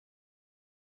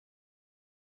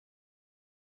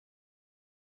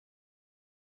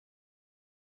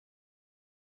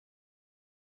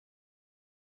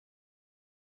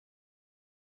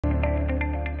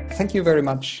thank you very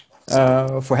much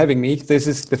for having me. This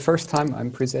is the first time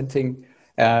I'm presenting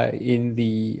in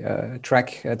the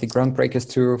track at the Groundbreakers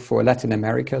Tour for Latin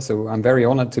America, so I'm very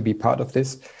honored to be part of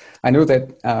this. I know that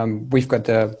we've got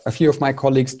a few of my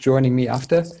colleagues joining me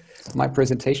after my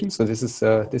presentation, so this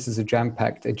is a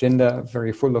jam-packed agenda,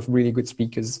 very full of really good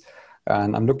speakers,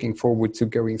 and I'm looking forward to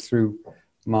going through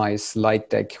my slide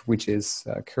deck, which is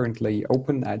currently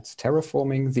open at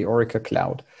Terraforming the Oracle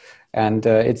Cloud. And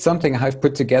it's something I've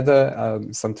put together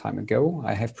some time ago.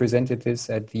 I have presented this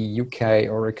at the UK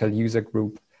Oracle User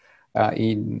Group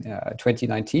in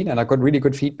 2019, and I got really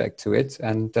good feedback to it.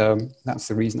 And that's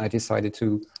the reason I decided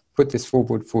to put this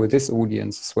forward for this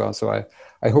audience as well. So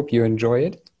I hope you enjoy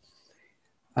it.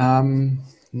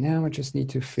 Now I just need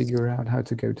to figure out how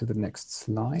to go to the next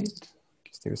slide.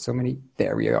 There's so many,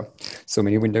 there we are, so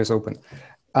many windows open.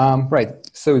 Right,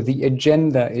 so the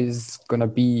agenda is gonna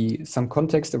be some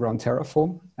context around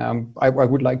Terraform. I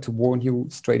would like to warn you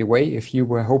straight away, if you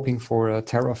were hoping for a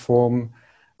Terraform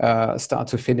start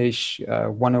to finish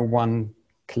 101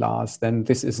 class, then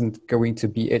this isn't going to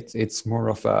be it. It's more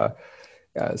of a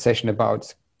session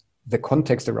about the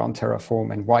context around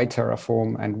Terraform and why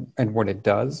Terraform and what it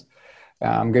does.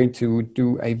 I'm going to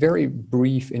do a very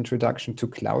brief introduction to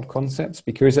cloud concepts,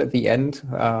 because at the end,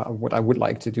 what I would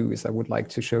like to do is I would like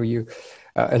to show you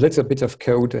a little bit of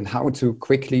code and how to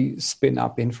quickly spin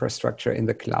up infrastructure in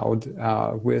the cloud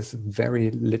with very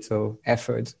little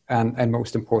effort. And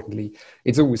most importantly,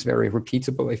 it's always very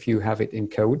repeatable if you have it in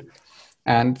code.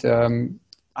 And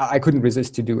I couldn't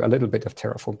resist to do a little bit of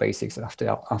Terraform basics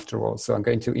after all. So I'm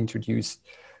going to introduce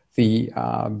the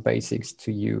basics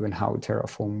to you and how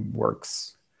Terraform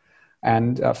works.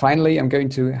 And finally, I'm going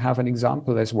to have an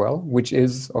example as well, which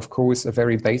is, of course, a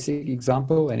very basic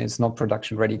example, and it's not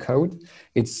production-ready code.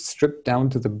 It's stripped down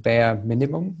to the bare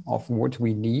minimum of what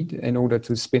we need in order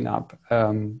to spin up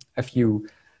a few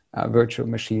virtual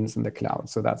machines in the cloud.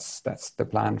 So that's the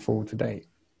plan for today.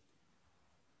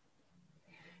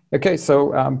 Okay,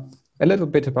 so a little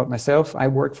bit about myself. I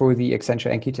work for the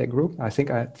Accenture Architect Group. I think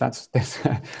that's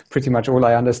pretty much all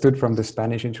I understood from the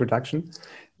Spanish introduction.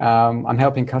 I'm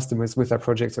helping customers with their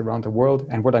projects around the world.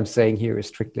 And what I'm saying here is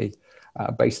strictly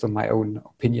based on my own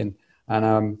opinion.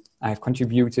 And I've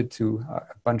contributed to a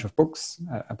bunch of books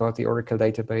about the Oracle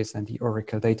database and the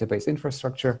Oracle database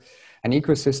infrastructure and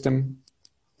ecosystem.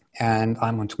 And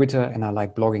I'm on Twitter and I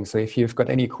like blogging. So if you've got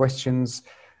any questions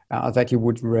that you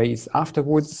would raise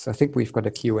afterwards. I think we've got a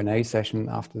Q&A session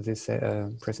after this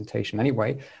presentation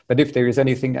anyway. But if there is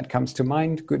anything that comes to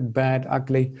mind, good, bad,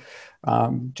 ugly,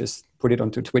 just put it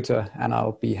onto Twitter and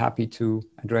I'll be happy to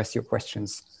address your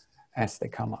questions as they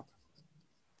come up.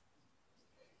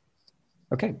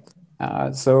 Okay,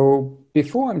 so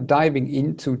before I'm diving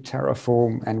into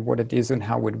Terraform and what it is and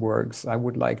how it works, I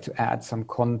would like to add some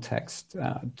context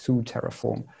to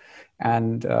Terraform.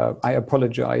 And I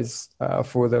apologize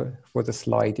for the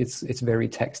slide. It's very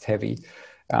text heavy.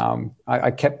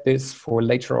 I kept this for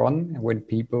later on when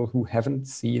people who haven't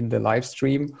seen the live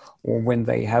stream or when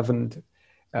they haven't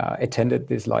attended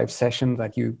this live session,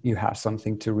 that you have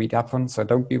something to read up on. So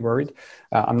don't be worried.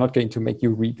 I'm not going to make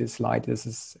you read this slide. This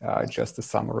is just a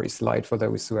summary slide for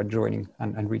those who are joining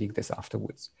and reading this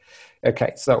afterwards.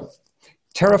 Okay, so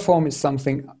Terraform is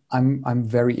something I'm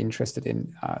very interested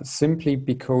in, simply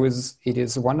because it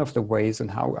is one of the ways in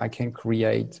how I can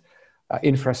create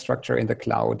infrastructure in the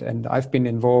cloud. And I've been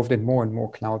involved in more and more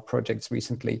cloud projects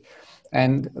recently.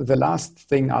 And the last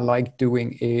thing I like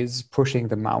doing is pushing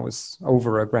the mouse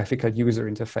over a graphical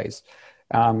user interface.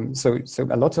 So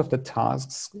a lot of the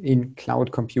tasks in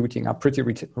cloud computing are pretty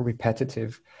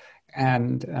repetitive.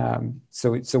 And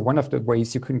so one of the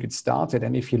ways you can get started,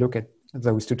 and if you look at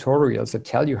those tutorials that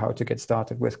tell you how to get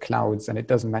started with clouds, and it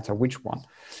doesn't matter which one,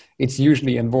 it's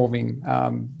usually involving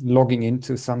logging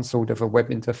into some sort of a web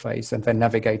interface and then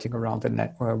navigating around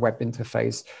the web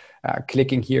interface,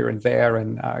 clicking here and there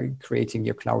and creating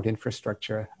your cloud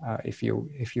infrastructure if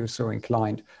you're so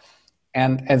inclined.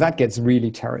 And that gets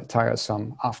really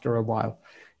tiresome after a while.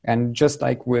 And just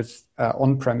like with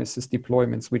on-premises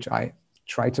deployments, which I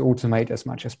try to automate as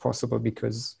much as possible,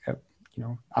 because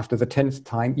after the 10th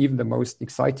time, even the most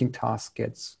exciting task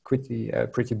gets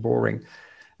pretty boring.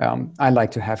 I like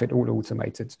to have it all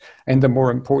automated. And the more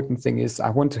important thing is I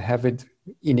want to have it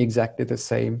in exactly the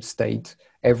same state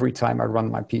every time I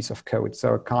run my piece of code.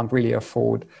 So I can't really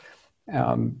afford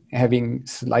having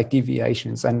slight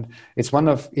deviations. And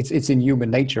it's in human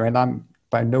nature, and I'm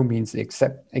by no means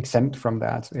exempt from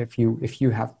that. If you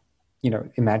have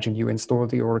imagine you install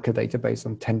the Oracle database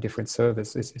on 10 different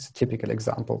servers is a typical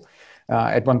example.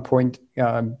 At one point,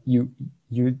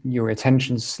 your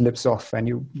attention slips off and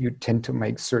you tend to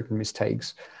make certain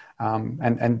mistakes.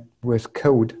 And with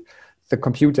code, the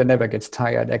computer never gets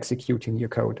tired executing your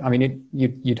code. I mean,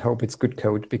 you'd hope it's good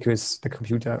code, because the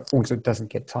computer also doesn't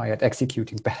get tired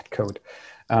executing bad code.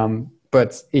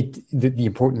 But the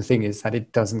important thing is that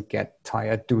it doesn't get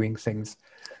tired doing things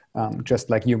just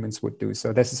like humans would do.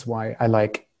 So this is why I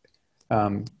like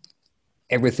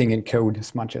everything in code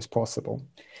as much as possible.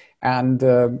 And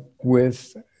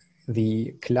with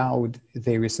the cloud,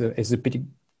 there is a big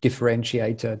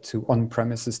differentiator to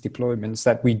on-premises deployments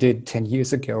that we did 10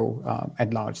 years ago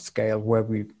at large scale, where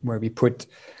we put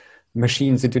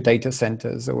machines into data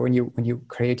centers, or when you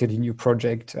created a new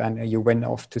project and you went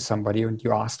off to somebody and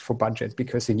you asked for budget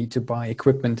because you need to buy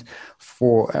equipment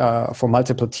for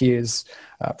multiple tiers,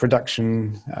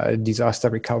 production, disaster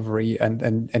recovery,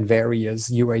 and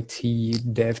various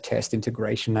UAT, dev test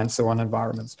integration, and so on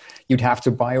environments. You'd have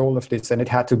to buy all of this, and it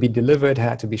had to be delivered,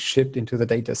 had to be shipped into the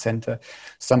data center.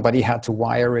 Somebody had to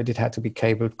wire it, it had to be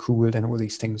cabled, cooled, and all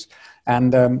these things.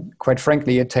 And quite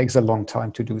frankly, it takes a long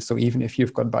time to do. So even if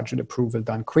you've got budget approval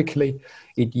done quickly,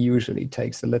 it usually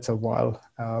takes a little while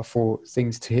for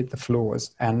things to hit the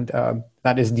floors. And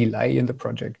that is delay in the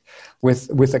project.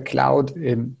 With a cloud,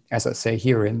 as I say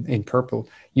here in purple,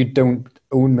 you don't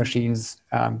own machines.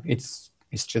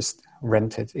 It's just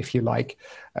rented, if you like,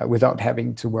 without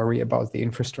having to worry about the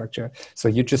infrastructure. So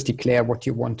you just declare what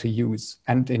you want to use.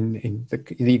 And in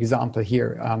the example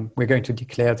here, we're going to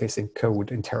declare this in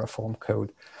code, in Terraform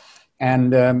code.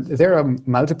 And there are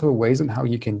multiple ways on how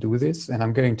you can do this, and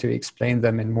I'm going to explain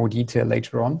them in more detail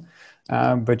later on.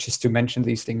 But just to mention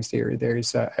these things here, there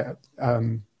is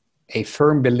a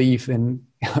firm belief in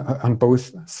on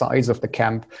both sides of the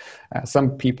camp.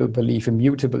 Some people believe in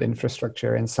mutable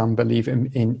infrastructure, and some believe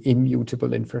in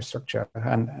immutable infrastructure.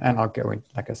 And I'll go in,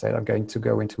 like I said, I'm going to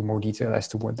go into more detail as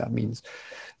to what that means.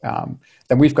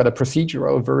 Then we've got a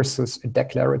procedural versus a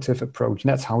declarative approach,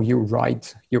 and that's how you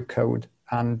write your code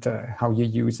and how you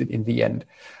use it in the end.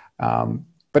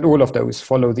 But all of those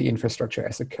follow the infrastructure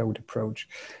as a code approach.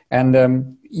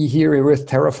 And here with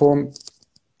Terraform,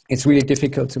 it's really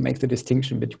difficult to make the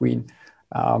distinction between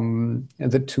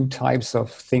the two types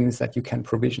of things that you can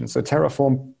provision. So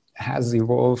Terraform has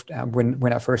evolved.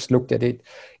 When I first looked at it,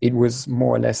 it was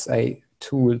more or less a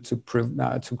tool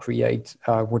to create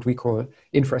what we call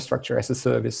infrastructure as a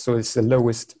service. So it's the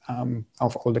lowest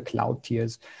of all the cloud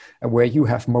tiers, where you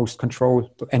have most control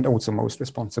and also most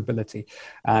responsibility.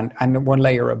 And one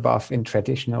layer above, in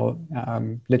traditional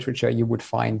literature, you would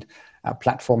find a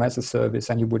platform as a service,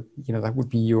 and that would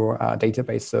be your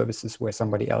database services, where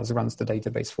somebody else runs the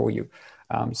database for you.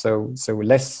 So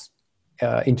less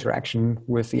interaction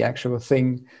with the actual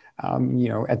thing,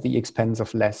 at the expense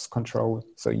of less control.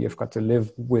 So you've got to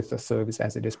live with the service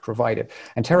as it is provided.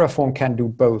 And Terraform can do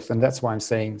both. And that's why I'm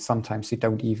saying sometimes you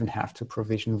don't even have to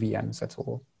provision VMs at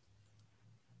all.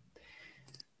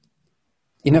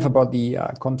 Enough about the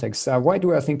context. Why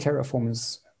do I think Terraform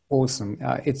is awesome?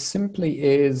 It simply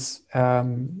is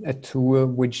a tool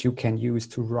which you can use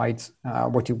to write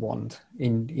what you want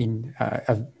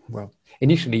well,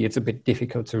 initially it's a bit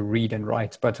difficult to read and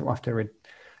write, but after a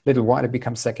little while it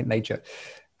becomes second nature.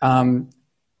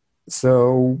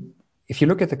 So if you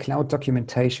look at the cloud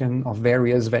documentation of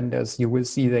various vendors, you will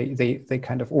see they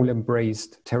kind of all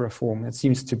embraced Terraform. It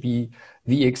seems to be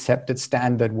the accepted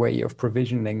standard way of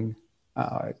provisioning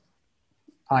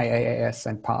IaaS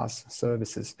and PaaS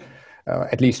services,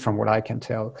 at least from what I can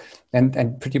tell.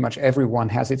 And pretty much everyone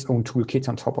has its own toolkit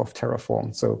on top of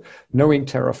Terraform. So knowing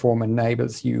Terraform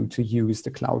enables you to use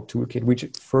the cloud toolkit, which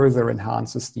further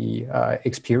enhances the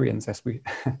experience, as we,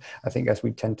 I think, as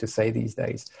we tend to say these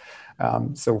days.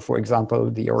 So for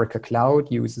example, the Oracle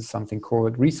Cloud uses something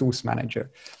called Resource Manager.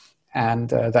 And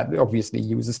that obviously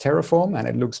uses Terraform, and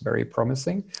it looks very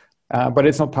promising. But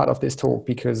it's not part of this talk,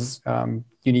 because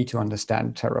you need to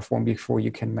understand Terraform before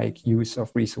you can make use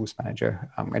of Resource Manager.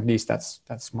 At least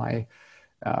that's my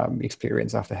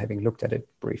experience after having looked at it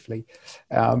briefly.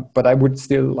 But I would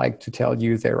still like to tell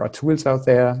you there are tools out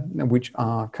there which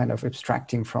are kind of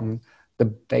abstracting from the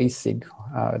basic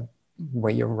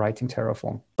way of writing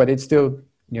Terraform. But it's still,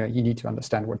 you need to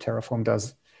understand what Terraform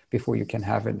does before you can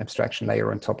have an abstraction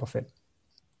layer on top of it.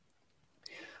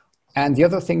 And the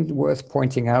other thing worth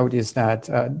pointing out is that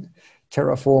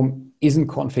Terraform isn't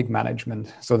config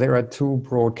management. So there are two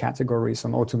broad categories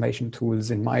on automation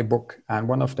tools in my book. And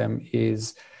one of them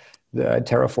is the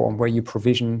Terraform, where you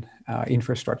provision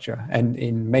infrastructure. And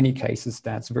in many cases,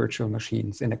 that's virtual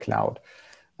machines in a cloud.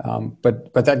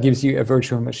 But that gives you a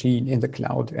virtual machine in the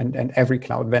cloud, and every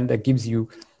cloud vendor gives you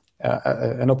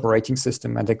an operating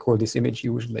system, and they call this image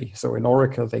usually. So in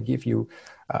Oracle, they give you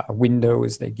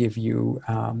Windows, they give you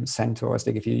CentOS,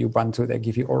 they give you Ubuntu, they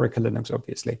give you Oracle Linux,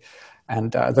 obviously.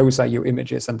 And those are your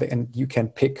images, and you can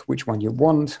pick which one you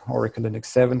want, Oracle Linux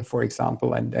 7, for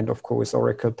example, and of course,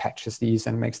 Oracle patches these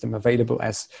and makes them available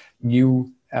as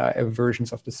new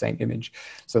versions of the same image.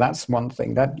 So that's one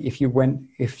thing. That if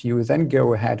you then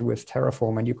go ahead with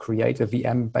Terraform and you create a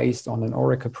VM based on an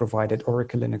Oracle provided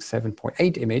Oracle Linux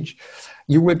 7.8 image,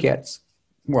 you will get,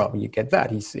 well, you get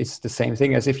that. It's the same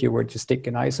thing as if you were to stick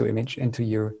an ISO image into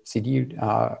your CD,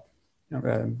 into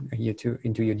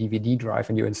your DVD drive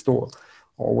and you install,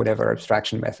 or whatever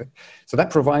abstraction method. So that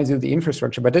provides you the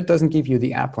infrastructure, but it doesn't give you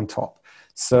the app on top.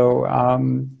 So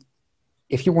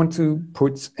if you want to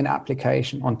put an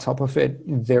application on top of it,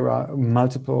 there are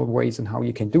multiple ways in how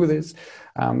you can do this.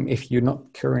 If you're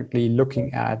not currently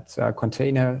looking at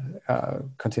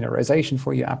containerization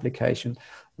for your application,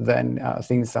 then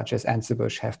things such as Ansible,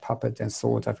 Chef, Puppet, and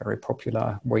Salt are very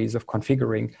popular ways of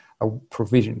configuring a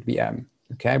provisioned VM.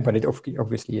 Okay, but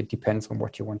obviously it depends on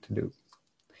what you want to do.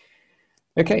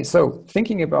 Okay, so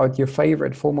thinking about your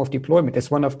favorite form of deployment is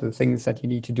one of the things that you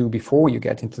need to do before you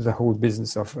get into the whole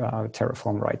business of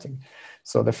Terraform writing.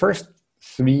 So the first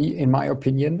three, in my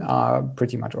opinion, are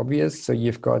pretty much obvious. So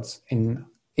you've got an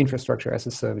infrastructure as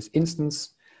a service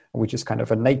instance, which is kind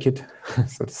of a naked,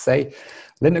 so to say,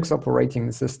 Linux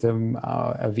operating system,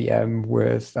 a VM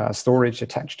with storage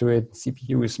attached to it,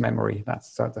 CPUs, memory,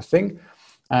 that's the thing.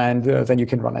 And then you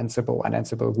can run Ansible, and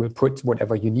Ansible will put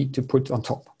whatever you need to put on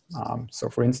top. So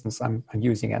for instance, I'm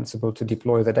using Ansible to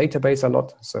deploy the database a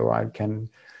lot. So I can,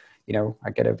 I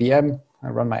get a VM, I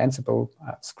run my Ansible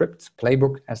script,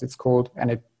 playbook as it's called, and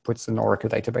it puts an Oracle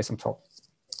database on top.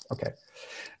 Okay.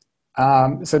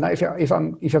 So now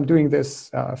if I'm doing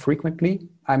this frequently,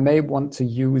 I may want to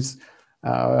use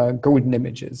golden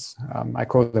images. I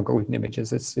call them golden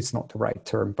images. It's not the right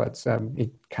term, but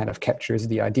it kind of captures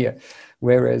the idea.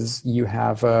 Whereas you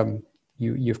have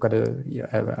you've got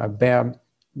a bare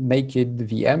naked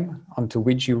VM onto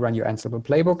which you run your Ansible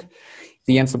playbook.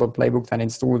 The Ansible playbook then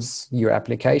installs your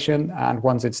application, and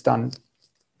once it's done,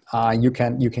 you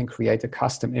can create a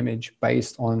custom image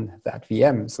based on that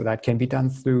VM. So that can be done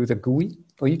through the GUI,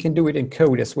 or you can do it in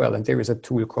code as well. And there is a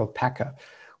tool called Packer,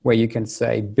 where you can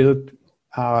say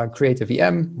create a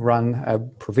VM, run a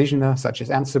provisioner such as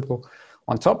Ansible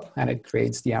on top, and it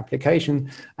creates the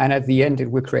application. And at the end, it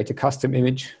will create a custom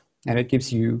image, and it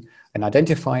gives you an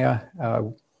identifier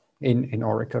in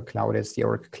Oracle Cloud as the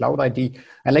Oracle Cloud ID.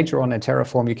 And later on in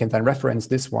Terraform, you can then reference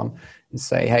this one and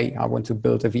say, hey, I want to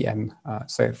build a VM.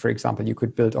 So for example, you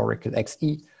could build Oracle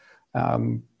XE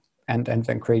and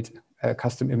then create a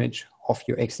custom image of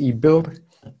your XE build,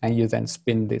 and you then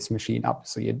spin this machine up.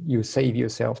 So you save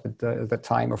yourself the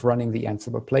time of running the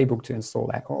Ansible playbook to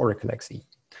install Oracle XE.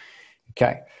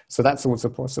 Okay, so that's also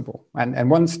possible. And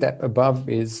one step above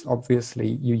is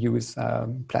obviously you use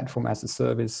platform as a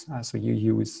service. So you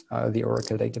use the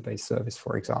Oracle database service,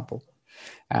 for example.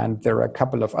 And there are a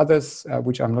couple of others,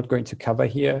 which I'm not going to cover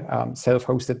here.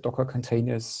 Self-hosted Docker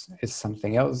containers is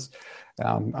something else.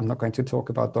 I'm not going to talk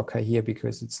about Docker here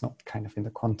because it's not kind of in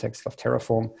the context of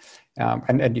Terraform.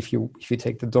 And if you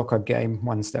take the Docker game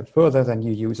one step further, then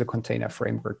you use a container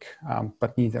framework,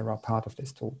 but neither are part of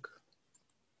this talk.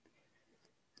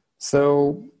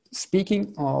 So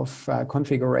speaking of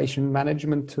configuration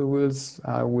management tools,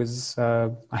 I always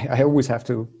have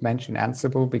to mention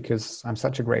Ansible because I'm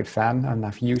such a great fan and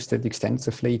I've used it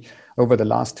extensively over the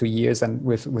last 2 years and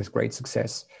with great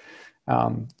success.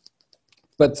 But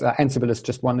Ansible is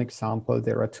just one example.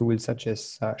 There are tools such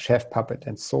as Chef, Puppet,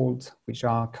 and Salt, which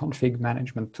are config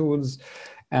management tools.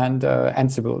 And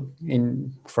Ansible,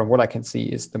 from what I can see,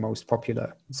 is the most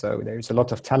popular. So there's a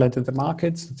lot of talent in the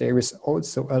market. There is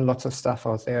also a lot of stuff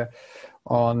out there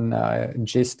on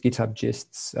GitHub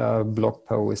gists, blog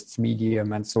posts,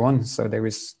 Medium, and so on. So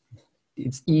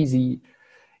it's easy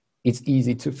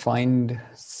to find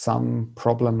some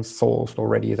problems solved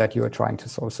already that you are trying to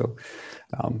solve. So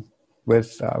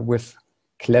with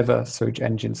clever search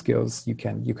engine skills, you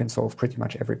can solve pretty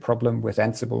much every problem with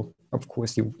Ansible. Of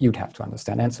course, you'd have to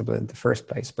understand Ansible in the first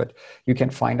place, but you can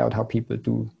find out how people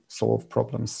do solve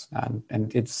problems.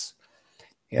 And it's,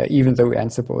 even though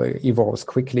Ansible evolves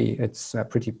quickly, it's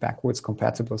pretty backwards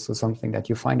compatible. So something that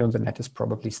you find on the net is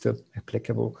probably still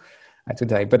applicable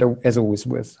today. But as always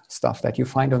with stuff that you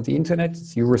find on the internet,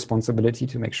 it's your responsibility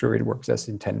to make sure it works as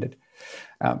intended.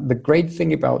 The great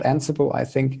thing about Ansible, I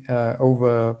think,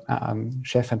 over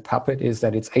Chef and Puppet is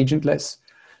that it's agentless.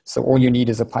 So all you need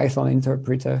is a Python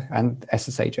interpreter and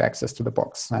SSH access to the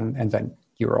box, and then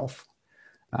you're off.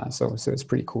 So it's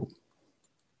pretty cool.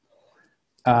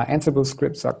 Ansible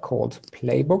scripts are called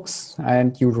playbooks,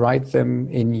 and you write them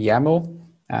in YAML,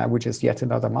 which is yet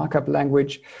another markup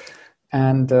language.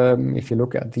 And if you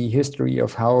look at the history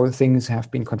of how things have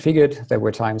been configured, there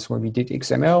were times when we did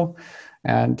XML,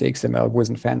 and XML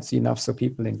wasn't fancy enough, so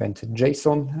people invented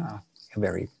JSON. A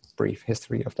very brief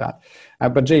history of that.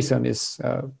 But JSON is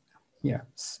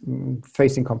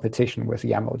facing competition with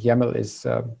YAML. YAML is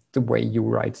the way you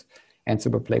write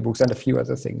Ansible playbooks and a few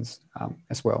other things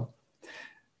as well.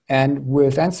 And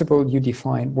with Ansible, you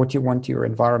define what you want your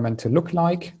environment to look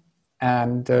like.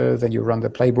 And then you run the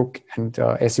playbook. And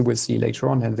as you will see later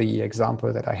on in the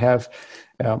example that I have,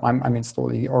 I'm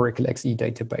installing the Oracle XE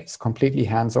database, completely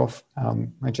hands-off.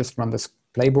 I just run this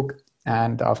playbook.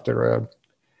 And after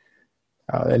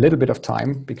a little bit of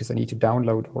time, because I need to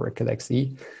download Oracle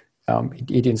XE,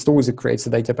 it installs, it creates a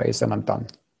database, and I'm done.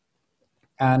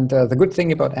 And the good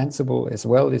thing about Ansible as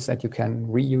well is that you can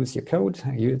reuse your code.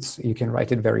 You can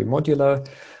write it very modular.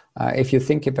 If you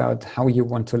think about how you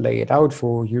want to lay it out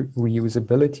for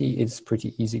reusability, it's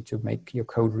pretty easy to make your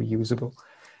code reusable.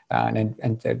 And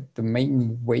the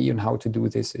main way on how to do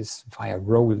this is via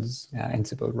roles,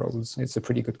 Ansible roles. It's a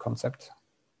pretty good concept.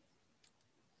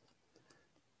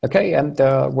 Okay, and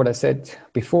what I said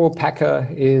before, Packer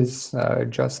is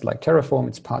just like Terraform.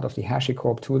 It's part of the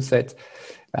HashiCorp toolset.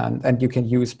 And you can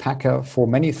use Packer for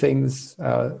many things.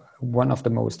 One of the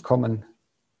most common,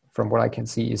 from what I can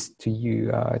see, is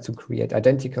to create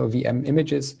identical VM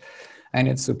images, and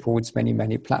it supports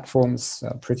many platforms.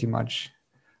 Pretty much,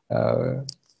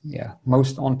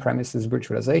 most on-premises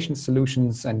virtualization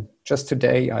solutions. And just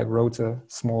today, I wrote a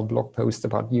small blog post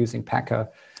about using Packer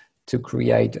to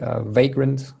create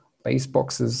Vagrant base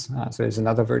boxes. So there's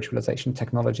another virtualization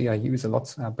technology I use a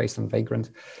lot based on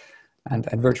Vagrant and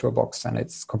VirtualBox, and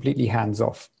it's completely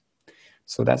hands-off.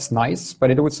 So that's nice,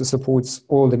 but it also supports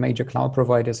all the major cloud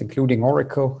providers, including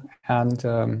Oracle. And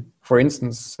for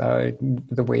instance,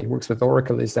 the way it works with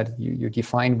Oracle is that you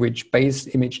define which base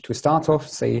image to start off,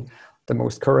 say the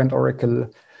most current Oracle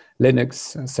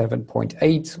Linux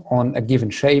 7.8 on a given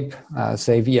shape,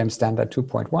 say VM standard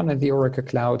 2.1 in the Oracle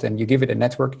Cloud, and you give it a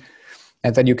network,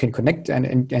 and then you can connect,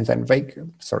 and then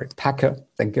Packer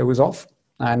then goes off.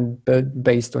 And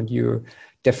based on your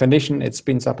definition, it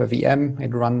spins up a VM.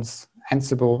 It runs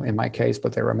Ansible in my case,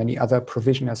 but there are many other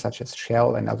provisioners such as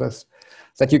Shell and others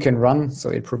that you can run.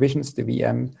 So it provisions the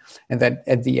VM. And then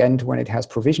at the end, when it has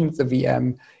provisioned the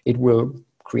VM, it will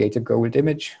create a gold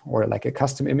image or like a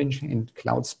custom image in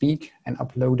cloud speak and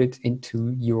upload it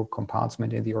into your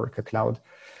compartment in the Oracle Cloud.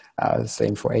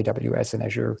 Same for AWS and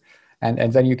Azure.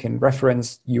 And then you can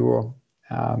reference your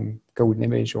golden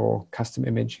image or custom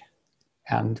image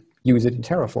and use it in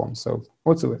Terraform. So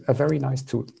also a very nice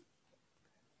tool.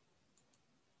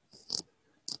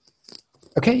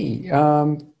 Okay,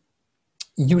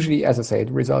 usually, as I said,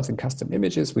 it results in custom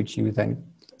images, which you then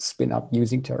spin up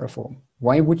using Terraform.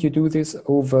 Why would you do this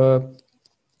over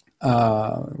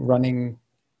running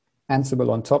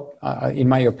Ansible on top? In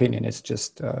my opinion, it's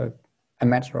just a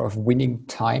matter of winning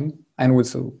time, and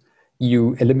also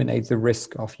you eliminate the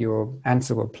risk of your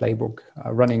Ansible playbook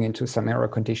running into some error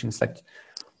conditions that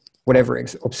whatever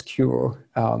obscure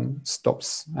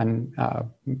stops and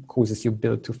causes your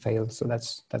build to fail. So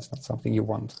that's not something you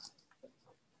want.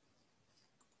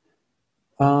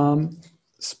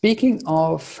 Speaking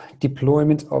of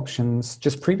deployment options,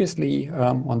 just previously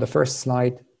on the first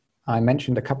slide, I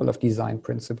mentioned a couple of design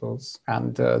principles,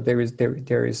 and there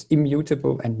is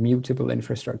immutable and mutable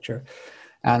infrastructure.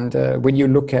 And when you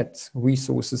look at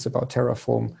resources about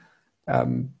Terraform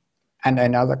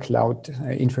and other cloud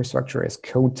infrastructure as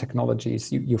code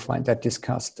technologies, you find that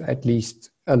discussed at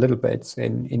least a little bit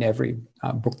in every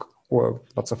book or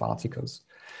lots of articles.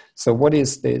 So what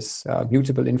is this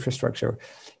mutable infrastructure?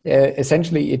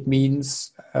 Essentially, it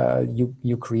means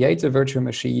you create a virtual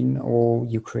machine or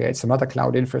you create some other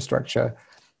cloud infrastructure,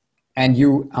 and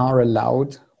you are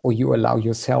allowed, or you allow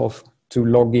yourself to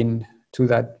log in to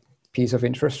that piece of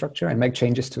infrastructure and make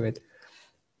changes to it.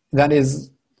 That is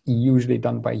usually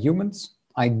done by humans,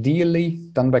 ideally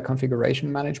done by configuration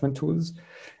management tools.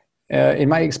 In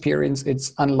my experience,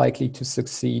 it's unlikely to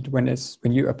succeed when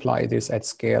you apply this at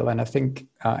scale. And I think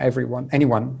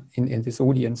anyone in this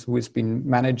audience who has been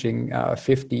managing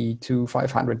 50 to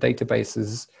 500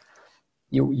 databases,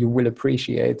 you will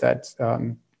appreciate that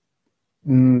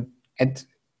at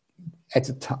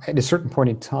a certain point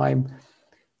in time,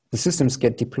 The systems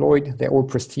get deployed, they're all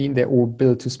pristine, they're all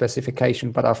built to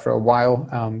specification, but after a while,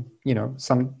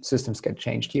 some systems get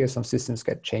changed here, some systems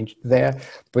get changed there,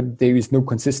 but there is no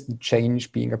consistent change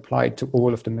being applied to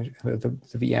all of the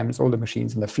VMs, all the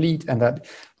machines in the fleet, and that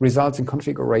results in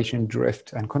configuration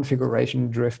drift. And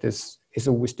configuration drift is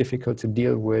always difficult to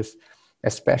deal with,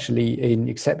 especially in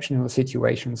exceptional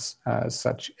situations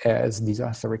such as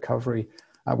disaster recovery,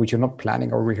 which you're not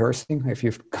planning or rehearsing if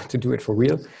you've got to do it for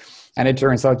real. And it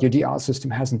turns out your DR system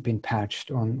hasn't been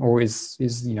patched on, or is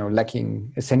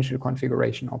lacking essential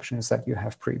configuration options that you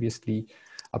have previously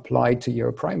applied to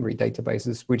your primary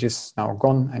databases, which is now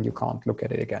gone and you can't look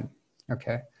at it again.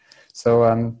 Okay,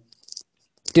 so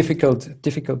difficult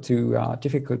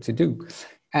to do.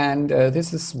 And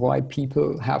this is why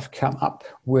people have come up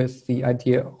with the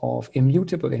idea of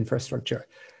immutable infrastructure.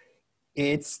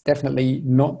 It's definitely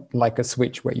not like a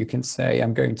switch where you can say,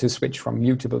 I'm going to switch from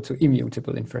mutable to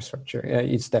immutable infrastructure.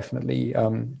 It's definitely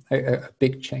a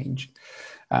big change.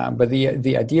 But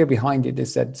the idea behind it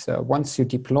is that once you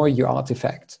deploy your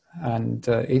artifact, and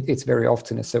it's very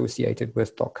often associated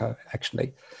with Docker,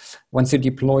 actually. Once you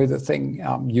deploy the thing,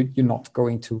 you're not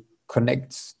going to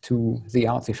connect to the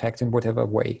artifact in whatever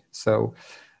way. So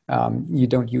you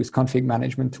don't use config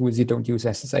management tools, you don't use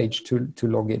SSH to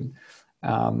log in.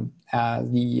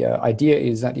 The idea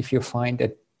is that if you find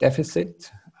a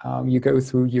deficit, you go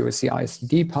through your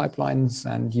CI/CD pipelines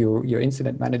and your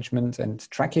incident management and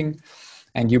tracking,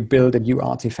 and you build a new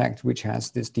artifact which has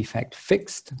this defect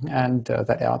fixed, and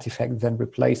that artifact then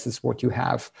replaces what you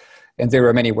have. And there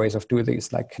are many ways of doing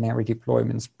this, like canary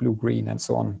deployments, blue-green, and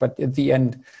so on. But at the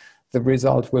end, the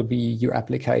result will be your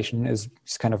application is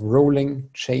kind of rolling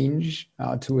change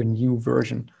to a new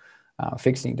version.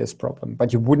 Fixing this problem,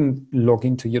 but you wouldn't log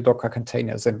into your Docker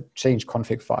containers and change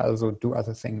config files or do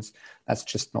other things. That's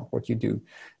just not what you do.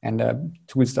 And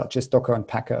tools such as Docker and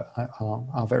Packer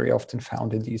are very often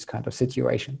found in these kind of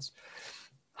situations.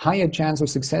 Higher chance of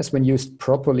success when used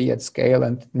properly at scale,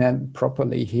 and then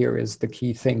properly here is the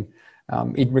key thing.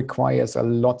 It requires a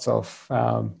lot of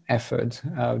effort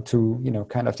to,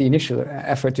 kind of the initial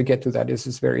effort to get to that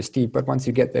is very steep, but once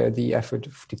you get there, the effort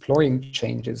of deploying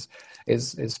changes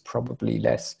is probably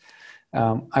less.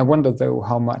 I wonder though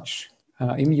how much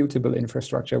immutable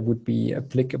infrastructure would be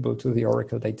applicable to the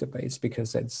Oracle database,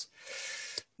 because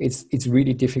it's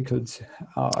really difficult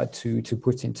to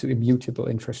put into immutable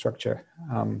infrastructure.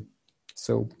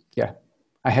 So yeah,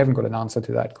 I haven't got an answer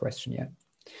to that question yet.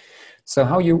 So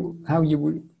how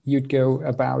you'd go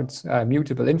about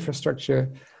mutable infrastructure,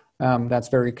 that's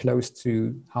very close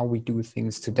to how we do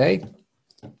things today.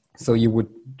 So you would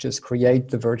just create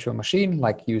the virtual machine,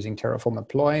 like using Terraform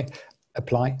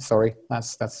apply. Sorry,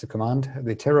 that's the command.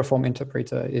 The Terraform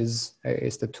interpreter is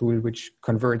the tool which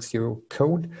converts your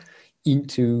code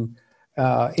into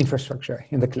infrastructure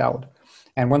in the cloud.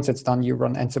 And once it's done, you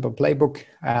run Ansible playbook,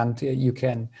 and you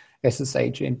can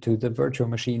SSH into the virtual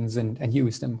machines and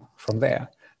use them from there,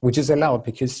 which is allowed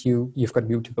because you've got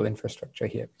mutable infrastructure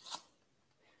here.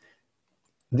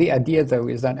 The idea, though,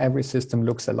 is that every system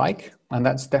looks alike, and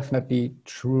that's definitely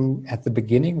true at the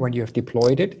beginning when you have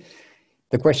deployed it.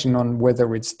 The question on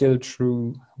whether it's still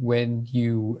true when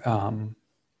you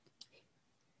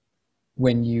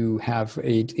have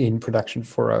it in production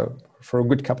for a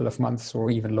good couple of months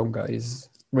or even longer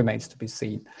remains to be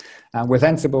seen. With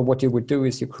Ansible, what you would do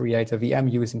is you create a VM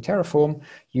using Terraform,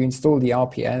 you install the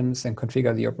RPMs and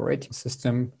configure the operating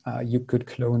system. You could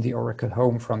clone the Oracle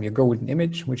Home from your golden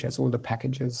image, which has all the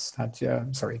packages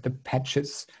the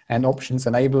patches and options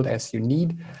enabled as you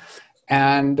need.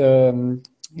 And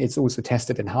it's also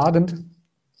tested and hardened.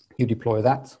 You deploy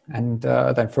that and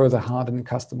then further harden and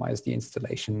customize the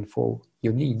installation for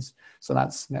your needs. So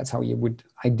that's how you would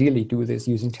ideally do this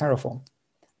using Terraform.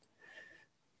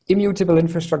 Immutable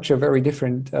infrastructure, very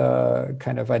different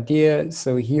kind of idea.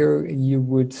 So here you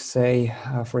would say,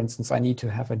 for instance, I need to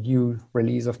have a new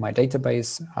release of my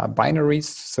database binaries.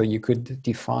 So you could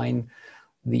define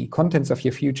the contents of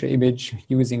your future image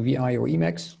using VI or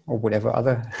Emacs or whatever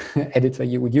other editor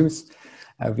you would use.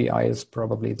 VI is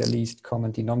probably the least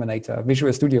common denominator.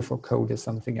 Visual Studio for Code is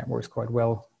something that works quite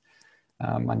well.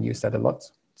 I use that a lot.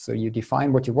 So you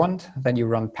define what you want, then you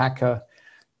run Packer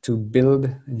to build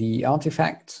the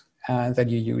artifact, and then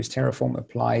you use Terraform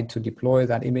applied to deploy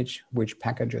that image, which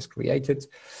Packer just created.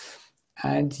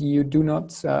 And you do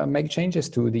not make changes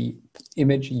to the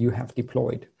image you have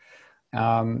deployed.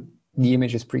 The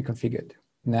image is pre-configured.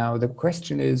 Now, the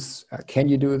question is, can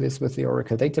you do this with the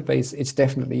Oracle database? It's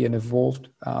definitely an evolved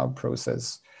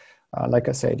process. Like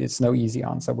I said, it's no easy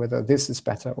answer whether this is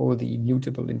better or the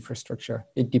immutable infrastructure.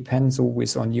 It depends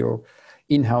always on your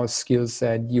in-house skill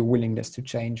set, your willingness to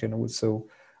change, and also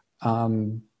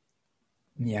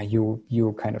yeah,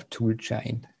 your kind of tool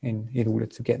chain in order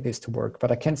to get this to work.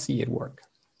 But I can see it work.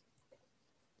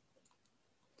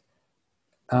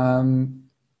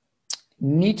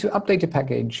 Need to update the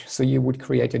package. So you would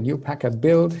create a new Packer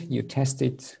build, you test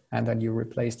it, and then you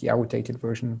replace the outdated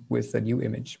version with a new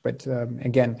image. But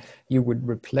again, you would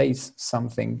replace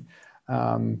something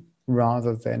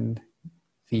rather than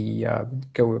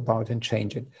go about and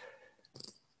change it.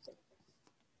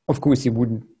 Of course, you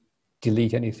wouldn't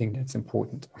delete anything that's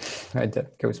important. Right?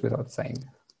 That goes without saying.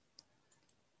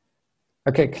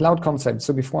 Okay, cloud concept.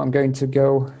 So before I'm going to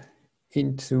go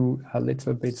into a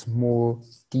little bit more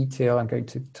detail, I'm going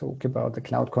to talk about the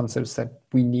cloud concepts that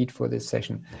we need for this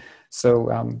session.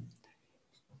 So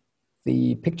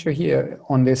the picture here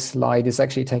on this slide is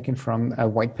actually taken from a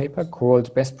white paper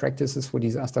called Best Practices for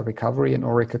Disaster Recovery in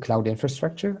Oracle Cloud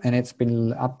Infrastructure, and it's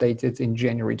been updated in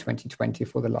January 2020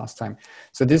 for the last time.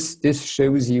 So this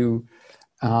shows you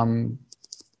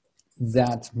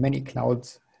that many cloud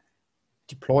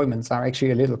deployments are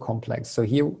actually a little complex. So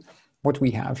here, what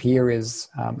we have here is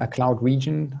a cloud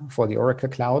region for the Oracle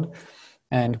Cloud.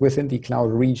 And within the cloud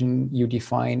region, you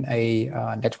define a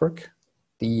network,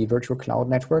 the virtual cloud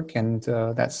network. And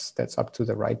that's up to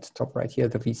the right, top right here,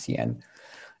 the VCN.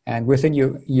 And within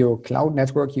your cloud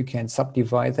network, you can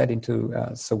subdivide that into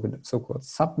so-called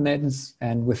subnets.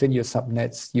 And within your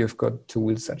subnets, you've got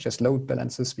tools such as load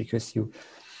balancers, because you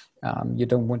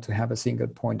don't want to have a single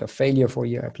point of failure for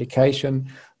your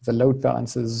application. The load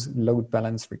balancers load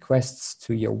balance requests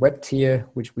to your web tier,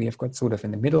 which we have got sort of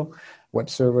in the middle, web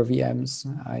server VMs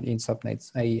in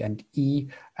subnets A and E,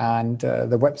 and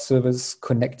the web servers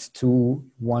connect to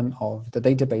one of the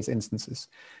database instances.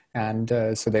 And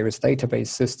so there is database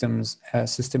system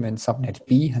in subnet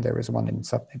B, and there is one in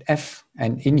subnet F.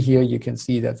 And in here, you can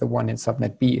see that the one in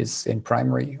subnet B is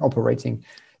operating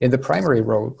in the primary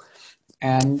role.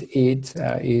 And it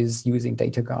is using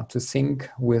DataGuard to sync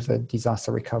with a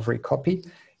disaster recovery copy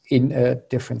in a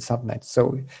different subnet.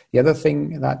 So the other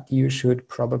thing that you should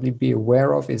probably be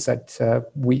aware of is that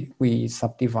we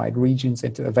subdivide regions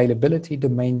into availability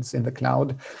domains in the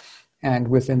cloud. And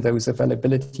within those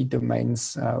availability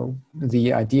domains,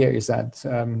 the idea is that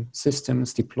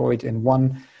systems deployed in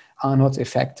one are not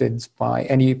affected by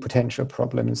any potential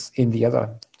problems in the other.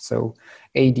 So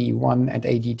AD1 and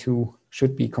AD2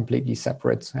 should be completely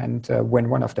separate, and when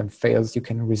one of them fails, you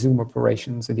can resume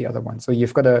operations in the other one. So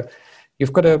you've got a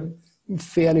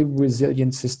fairly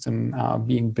resilient system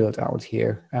being built out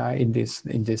here in this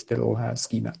little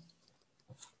schema.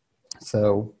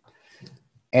 So,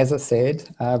 as I said,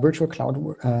 virtual cloud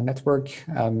network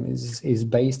is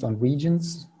based on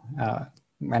regions,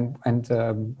 and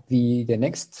the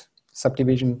next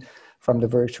subdivision from the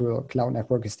virtual cloud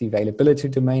network is the availability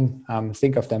domain.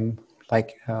 Think of them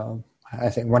like I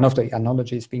think one of the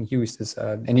analogies being used is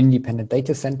an independent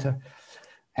data center.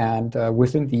 And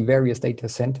within the various data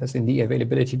centers in the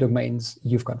availability domains,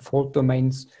 you've got fault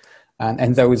domains.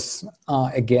 And those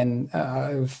are, again,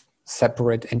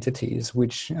 separate entities,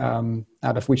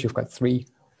 out of which you've got 3.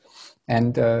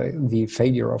 And the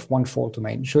failure of one fault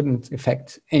domain shouldn't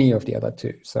affect any of the other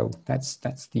 2. So that's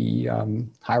the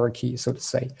hierarchy, so to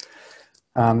say.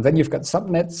 Then you've got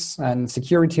subnets and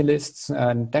security lists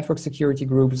and network security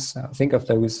groups. Think of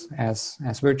those as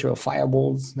virtual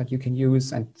firewalls that you can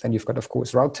use. And then you've got, of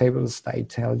course, route tables. They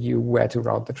tell you where to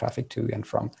route the traffic to and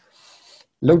from.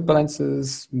 Load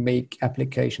balancers make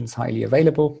applications highly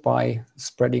available by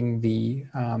spreading the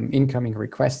incoming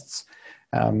requests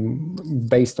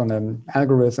based on an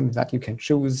algorithm that you can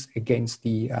choose against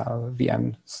the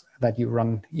VMs that you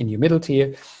run in your middle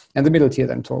tier. And the middle tier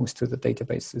then talks to the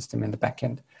database system in the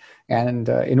backend. And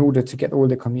in order to get all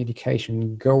the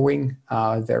communication going,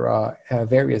 there are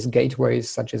various gateways,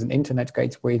 such as an internet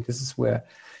gateway. This is where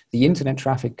the internet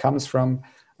traffic comes from.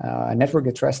 Network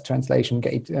address translation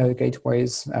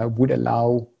gateways would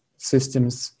allow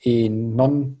systems in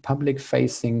non-public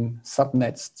facing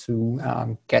subnets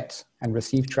to get and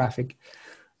receive traffic.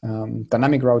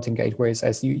 Dynamic routing gateways,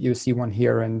 as you see one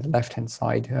here on the left-hand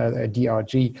side,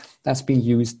 DRG, that's being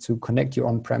used to connect your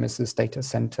on-premises data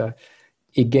center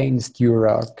against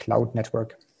your cloud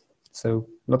network. So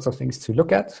lots of things to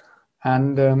look at.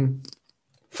 And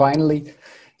finally,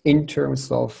 in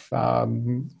terms of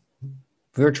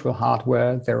virtual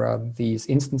hardware, there are these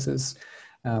instances.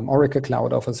 Oracle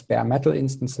Cloud offers bare metal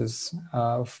instances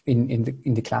in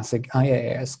the classic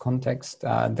IaaS context.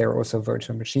 There are also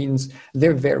virtual machines.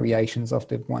 There are variations of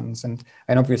the ones, and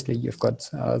obviously you've got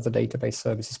the database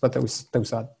services, but those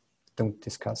don't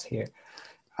discuss here.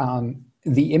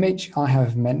 The image I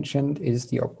have mentioned is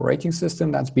the operating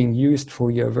system that's being used for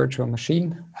your virtual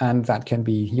machine, and that can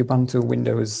be Ubuntu,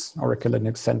 Windows, Oracle,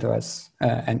 Linux, CentOS,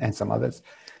 and some others.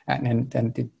 And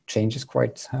it changes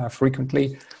quite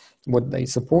frequently what they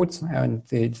support, and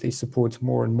they support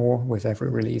more and more with every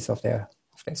release of their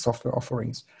software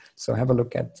offerings. So have a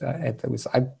look at those.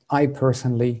 I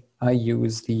personally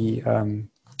use the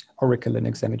Oracle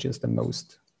Linux images the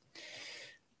most.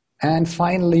 And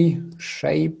finally,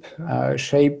 shape.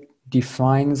 Shape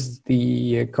defines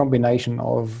the combination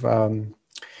of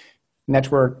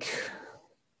network,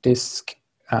 disk,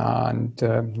 and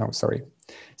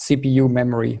CPU,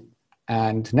 memory,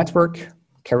 and network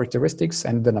characteristics,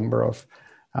 and the number of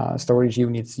storage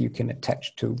units you can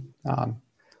attach to,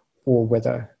 or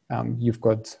whether you've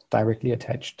got directly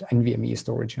attached NVMe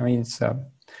storage. I mean, it's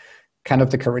kind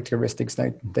of the characteristics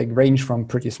that they range from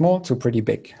pretty small to pretty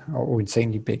big, or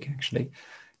insanely big, actually,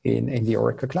 in the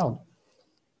Oracle Cloud.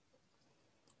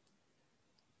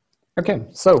 Okay,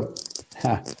 so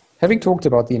having talked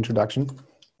about the introduction,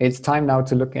 it's time now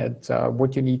to look at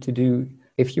what you need to do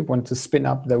if you want to spin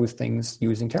up those things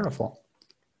using Terraform.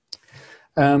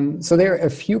 So there are a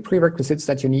few prerequisites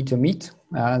that you need to meet.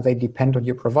 They depend on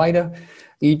your provider.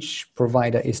 Each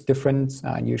provider is different,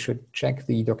 and you should check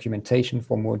the documentation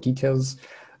for more details.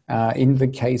 In the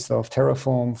case of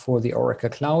Terraform for the Oracle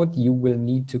Cloud, you will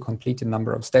need to complete a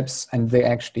number of steps, and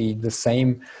they're actually the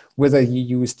same whether you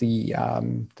use the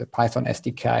Python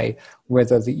SDK,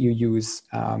 whether you use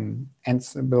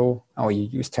Ansible, or you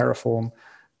use Terraform,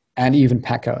 and even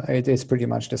Packer. It is pretty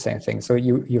much the same thing. So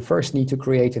you first need to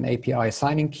create an API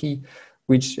signing key,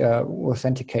 which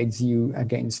authenticates you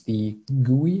against the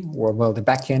GUI, or well, the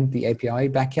backend, the API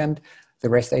backend, the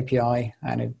REST API,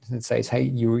 and it says, hey,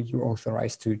 you're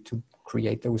authorized to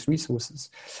create those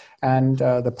resources. And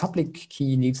the public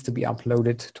key needs to be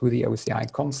uploaded to the OCI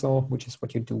console, which is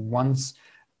what you do once.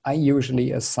 I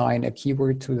usually assign a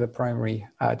keyword to the primary,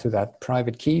 to that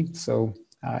private key, so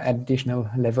additional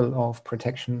level of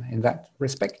protection in that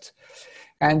respect.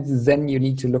 And then you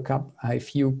need to look up a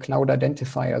few cloud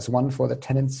identifiers, one for the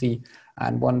tenancy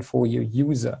and one for your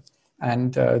user.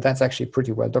 And that's actually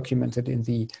pretty well documented in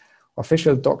the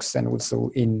official docs and also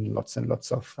in lots and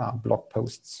lots of blog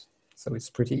posts. So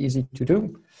it's pretty easy to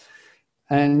do.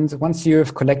 And once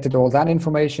you've collected all that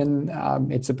information,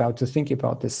 it's about to think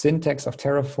about the syntax of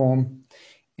Terraform.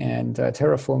 And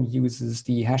Terraform uses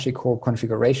the HashiCorp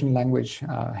configuration language,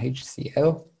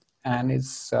 HCL. And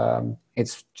it's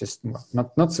just,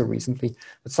 well, not so recently,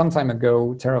 but some time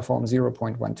ago, Terraform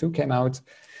 0.12 came out,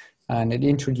 and it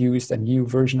introduced a new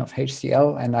version of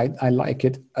HCL, and I like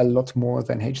it a lot more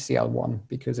than HCL1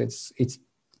 because it's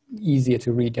easier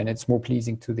to read and it's more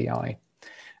pleasing to the eye,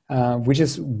 which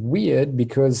is weird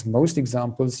because most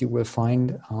examples you will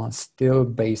find are still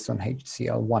based on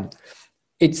HCL1.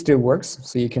 It still works,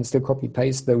 so you can still copy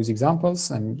paste those examples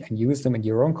and use them in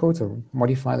your own code or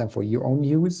modify them for your own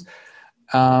use.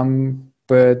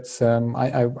 But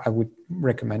I would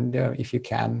recommend, if you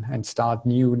can, and start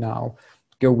new now,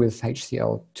 go with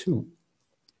HCL2.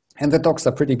 And the docs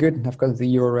are pretty good. I've got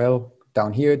the URL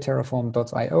down here,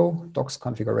 terraform.io, docs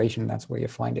configuration, that's where you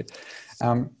find it.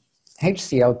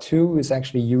 HCL2 is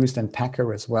actually used in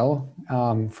Packer as well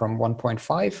from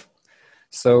 1.5.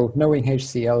 So knowing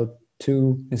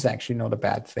HCL2 is actually not a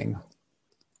bad thing.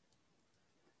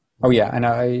 Oh yeah, and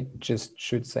I just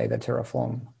should say that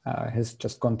Terraform has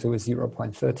just gone to a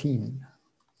 0.13.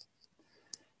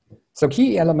 So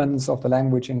key elements of the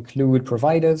language include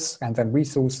providers and then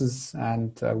resources,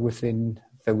 and within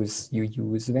those you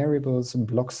use variables,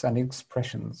 blocks, and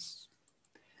expressions.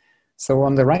 So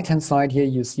on the right-hand side here,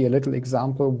 you see a little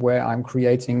example where I'm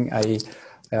creating a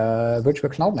virtual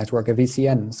cloud network, a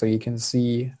VCN. So you can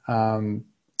see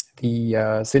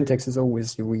the syntax is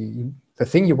always the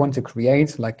thing you want to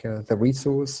create, like the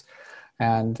resource,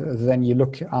 and then you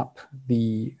look up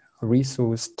the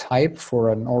resource type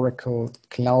for an Oracle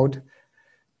Cloud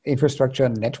Infrastructure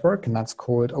Network, and that's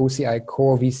called OCI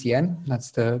Core VCN.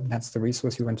 That's the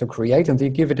resource you want to create, and you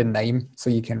give it a name so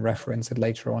you can reference it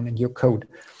later on in your code.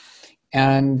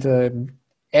 And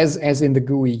as in the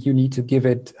GUI, you need to give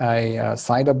it a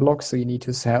CIDR block, so you need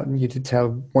to tell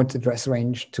what address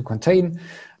range to contain.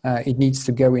 It needs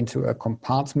to go into a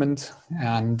compartment,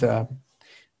 and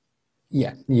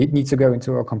yeah, it needs to go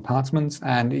into a compartment,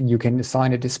 and you can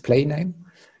assign a display name.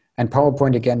 And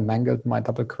PowerPoint again mangled my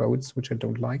double quotes, which I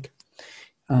don't like.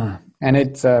 And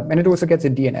it also gets a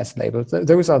DNS label.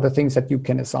 Those are the things that you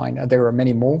can assign. There are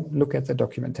many more. Look at the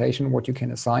documentation, what you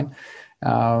can assign.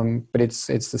 But it's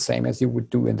the same as you would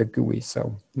do in the GUI,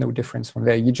 so no difference from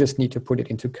there. You just need to put it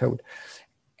into code.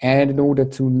 And in order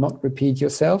to not repeat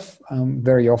yourself,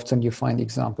 very often you find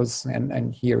examples,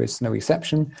 and here is no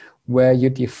exception, where you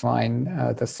define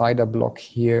the CIDR block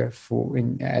here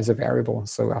as a variable.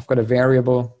 So I've got a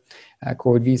variable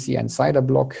called VCN CIDR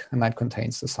block, and that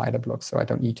contains the CIDR block. So I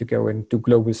don't need to go and do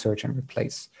global search and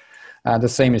replace. The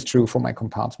same is true for my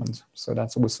compartment. So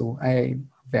that's also a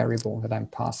variable that I'm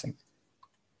passing.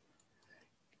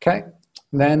 Okay,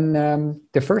 then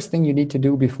the first thing you need to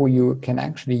do before you can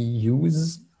actually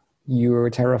use your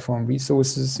Terraform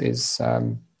resources is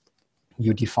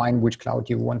you define which cloud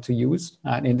you want to use.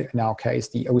 And in our case,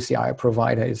 the OCI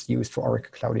provider is used for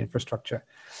Oracle Cloud Infrastructure.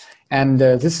 And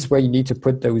this is where you need to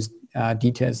put those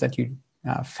details that you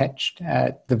fetched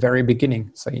at the very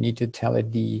beginning. So you need to tell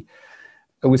it the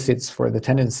OSITs for the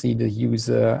tenancy, the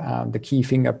user, the key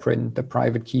fingerprint, the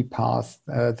private key path,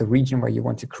 the region where you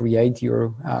want to create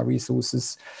your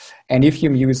resources. And if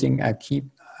you're using a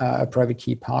private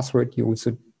key password, you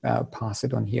also pass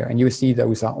it on here. And you see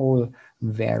those are all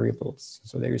variables.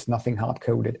 So there is nothing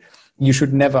hard-coded. You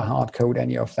should never hard-code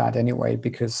any of that anyway,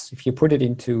 because if you put it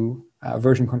into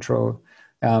version control,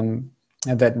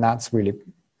 that's really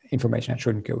information that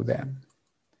shouldn't go there.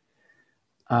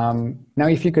 Now,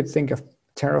 if you could think of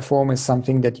Terraform as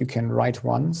something that you can write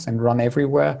once and run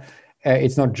everywhere,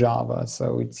 it's not Java,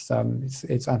 so it's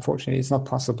unfortunately it's not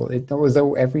possible.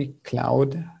 Although every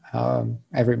cloud,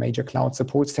 every major cloud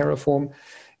supports Terraform,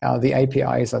 the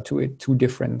APIs are too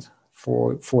different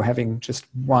for having just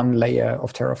one layer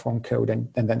of Terraform code and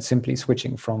then simply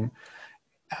switching from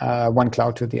one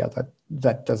cloud to the other.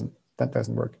 That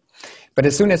doesn't work. But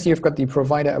as soon as you've got the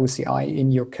provider OCI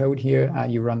in your code here,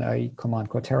 you run a command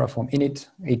called Terraform init.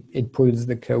 It pulls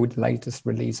the code, latest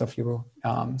release of your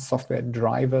software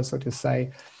driver, so to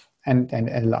say, and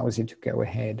allows you to go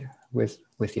ahead with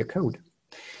your code.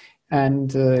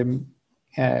 And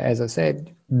as I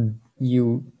said,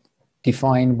 you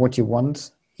define what you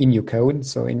want in your code.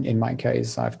 So in my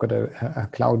case, I've got a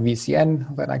cloud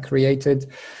VCN that I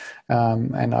created,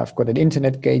 and I've got an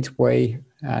internet gateway,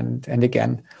 and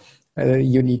again,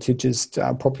 you need to just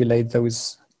populate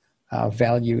those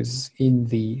values in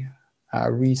the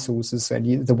resources.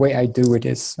 And the way I do it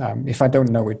is, if I don't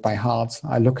know it by heart,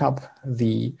 I look up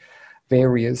the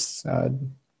various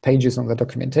pages on the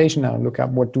documentation. I look up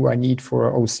what do I need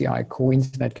for OCI core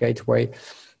internet gateway,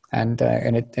 and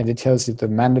it tells you the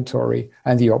mandatory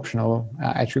and the optional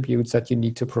attributes that you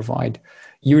need to provide.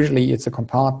 Usually it's a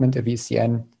compartment, a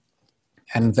VCN,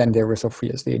 and then there is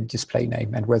obviously a display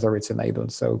name and whether it's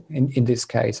enabled. So in this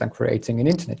case, I'm creating an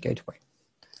internet gateway.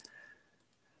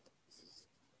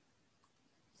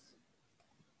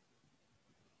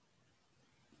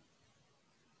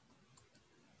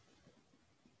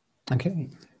 Okay.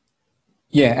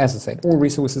 Yeah, as I said, all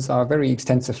resources are very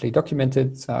extensively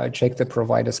documented. Check the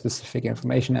provider-specific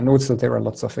information, and also there are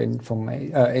lots of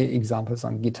examples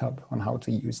on GitHub on how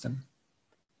to use them.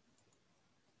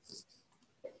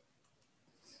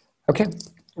 Okay,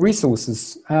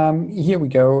 resources. Here we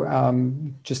go.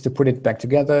 Just to put it back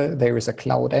together, there is a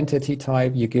cloud entity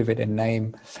type. You give it a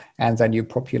name, and then you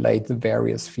populate the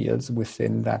various fields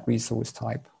within that resource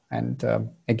type. And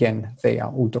again, they are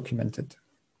all documented.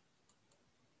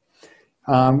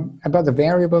 About the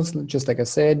variables, just like I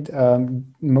said,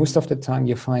 most of the time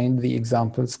you find the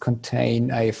examples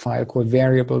contain a file called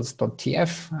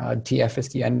variables.tf. TF is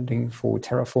the ending for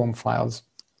Terraform files.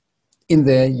 In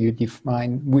there, you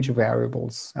define which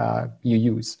variables you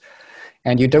use.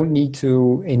 And you don't need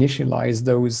to initialize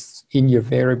those in your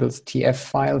variables.tf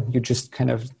file. You just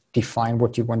kind of define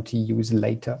what you want to use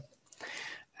later.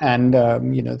 And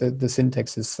the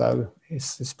syntax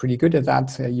is pretty good at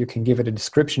that. You can give it a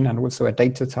description and also a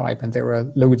data type. And there are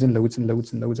loads and loads and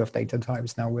loads and loads of data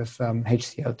types now with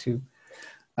HCL2.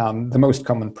 The most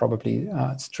common probably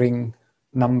string,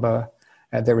 number.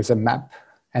 There is a map,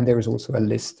 and there is also a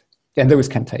list. And those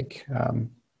can take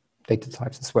data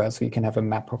types as well. So you can have a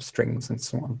map of strings and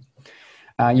so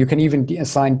on. You can even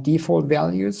assign default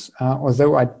values.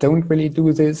 Although I don't really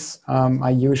do this, I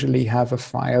usually have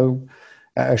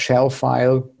a shell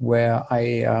file where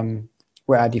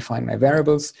I define my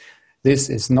variables. This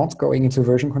is not going into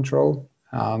version control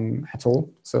at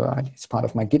all. So it's part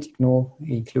of my git ignore. It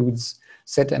includes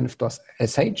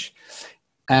setenv.sh.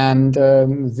 And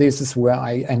this is where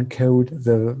I encode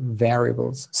the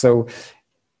variables. So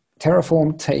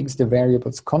Terraform takes the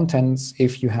variable's contents.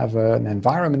 If you have an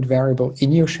environment variable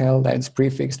in your shell that's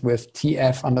prefixed with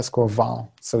tf_var.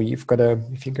 So you've got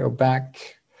if you go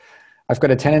back, I've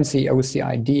got a tenancy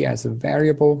OCID as a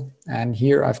variable, and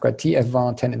here I've got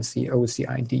tf_var tenancy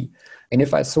OCID. And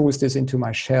if I source this into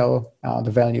my shell,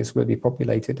 the values will be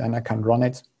populated and I can run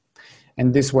it.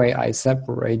 And this way I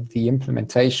separate the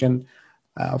implementation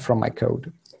from my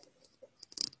code.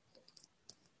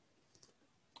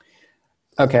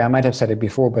 Okay, I might have said it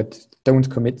before, but don't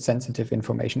commit sensitive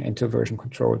information into version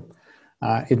control.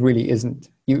 It really isn't.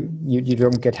 You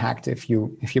don't get hacked if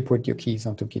you put your keys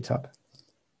onto GitHub.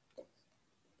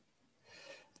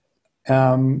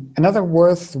 Another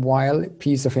worthwhile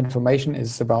piece of information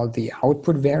is about the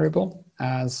output variable.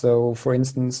 So for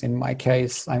instance, in my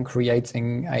case, I'm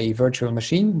creating a virtual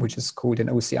machine, which is called an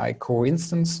OCI core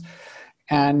instance.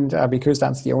 And because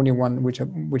that's the only one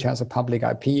which has a public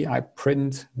IP, I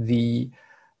print the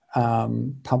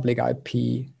public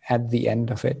IP at the end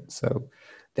of it. So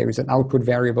there is an output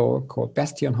variable called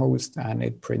Bastion host, and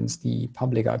it prints the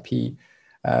public IP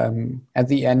at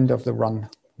the end of the run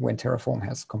when Terraform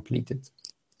has completed.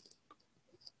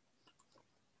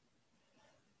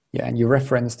 Yeah, and you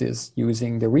reference this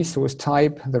using the resource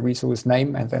type, the resource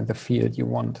name, and then the field you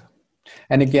want.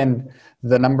 And again,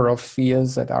 the number of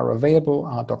fields that are available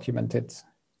are documented.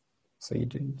 So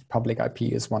public IP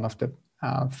is one of the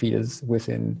fields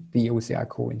within the OCI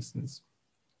core instance.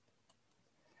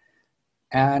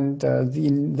 And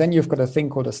then you've got a thing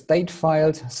called a state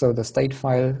file. So the state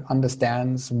file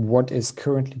understands what is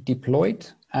currently deployed.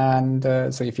 And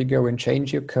so if you go and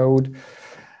change your code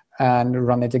and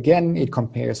run it again, it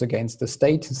compares against the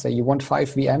state. Say you want 5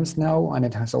 VMs now, and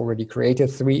it has already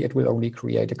created 3, it will only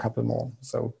create a couple more.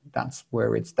 So that's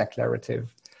where it's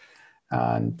declarative.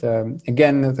 And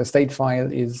again, the state file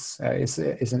is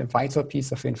a vital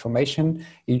piece of information.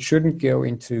 It shouldn't go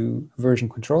into version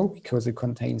control because it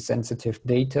contains sensitive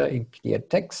data in clear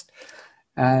text.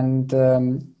 And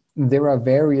there are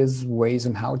various ways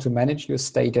on how to manage your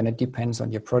state, and it depends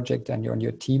on your project and on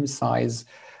your team size.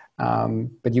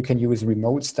 But you can use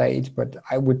remote state, but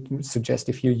I would suggest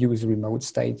if you use remote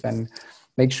state, then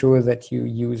make sure that you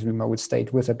use remote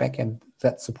state with a backend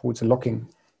that supports locking.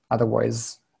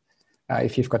 Otherwise,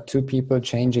 if you've got 2 people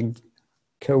changing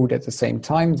code at the same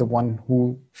time, the one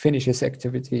who finishes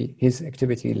his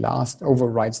activity last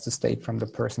overrides the state from the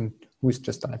person who's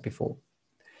just done it before.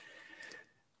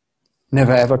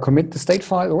 Never ever commit the state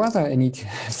file or other any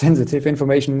sensitive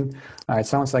information. It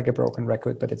sounds like a broken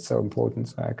record, but it's so important,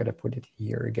 so I gotta put it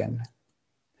here again.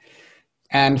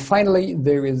 And finally,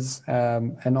 there is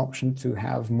an option to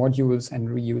have modules and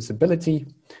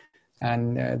reusability.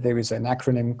 And there is an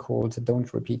acronym called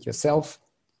Don't Repeat Yourself.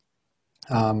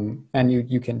 And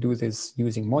you can do this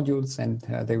using modules. And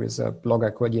there is a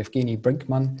blogger called Yevgeny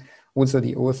Brinkman, also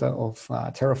the author of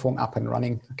Terraform Up and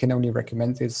Running. I can only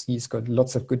recommend this. He's got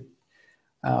lots of good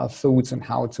thoughts on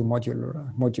how to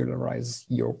modularize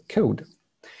your code.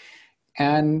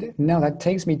 And now that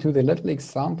takes me to the little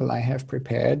example I have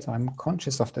prepared. I'm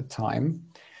conscious of the time.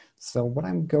 So what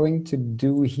I'm going to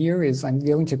do here is I'm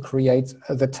going to create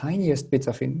the tiniest bit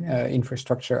of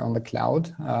infrastructure on the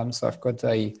cloud. So I've got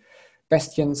a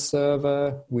Bastion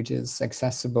server, which is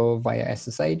accessible via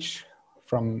SSH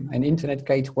from an internet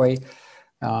gateway.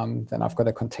 Then I've got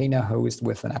a container host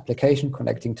with an application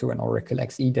connecting to an Oracle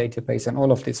XE database, and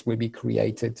all of this will be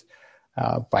created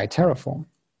by Terraform.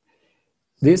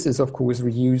 This is, of course,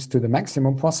 reused to the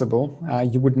maximum possible.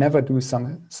 You would never do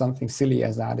something silly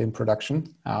as that in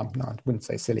production. No, I wouldn't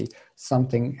say silly.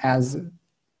 Something as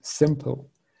simple,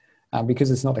 because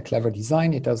it's not a clever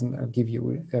design. It doesn't give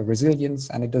you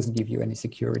resilience, and it doesn't give you any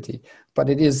security. But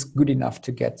it is good enough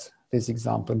to get this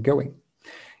example going.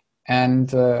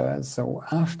 And so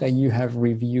after you have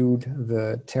reviewed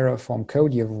the Terraform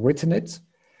code, you've written it,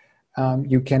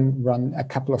 you can run a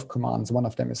couple of commands. One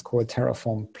of them is called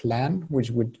Terraform plan,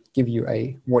 which would give you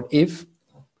a what if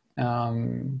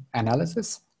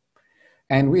analysis.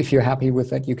 And if you're happy with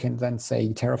that, you can then say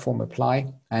Terraform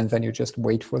apply, and then you just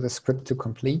wait for the script to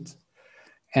complete.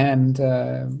 And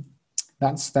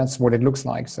that's what it looks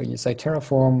like. So you say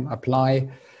Terraform apply,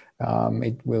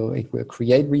 it will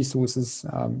create resources.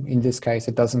 In this case,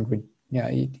 it doesn't,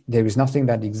 there is nothing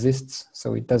that exists,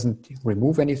 so it doesn't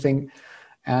remove anything.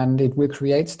 And it will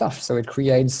create stuff. So it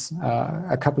creates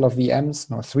a couple of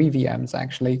VMs, no, 3 VMs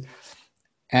actually.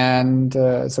 And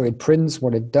so it prints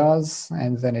what it does,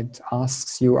 and then it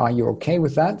asks you, are you okay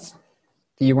with that?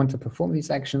 Do you want to perform these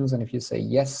actions? And if you say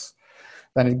yes,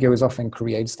 then it goes off and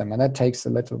creates them. And that takes a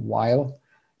little while.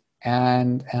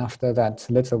 And after that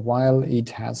little while, it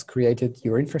has created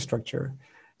your infrastructure.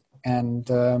 And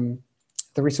the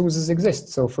resources exist.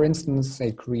 So for instance,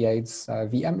 it creates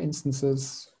VM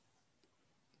instances.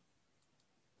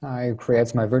 It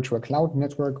creates my virtual cloud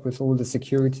network with all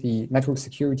the network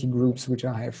security groups, which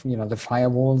I have, the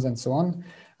firewalls and so on.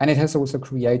 And it has also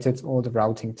created all the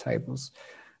routing tables.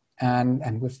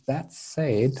 And with that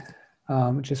said,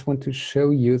 Just want to show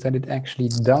you that it actually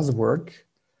does work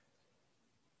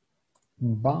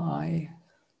by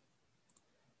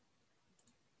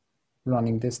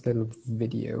running this little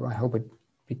video. I hope it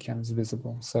becomes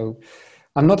visible. So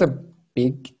I'm not a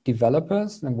big developer,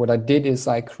 and what I did is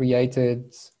I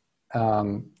created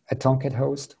a Tomcat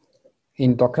host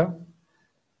in Docker,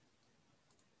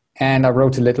 and I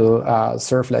wrote a little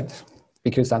servlet,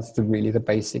 because that's really the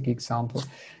basic example.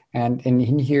 And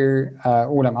in here,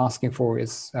 all I'm asking for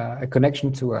is a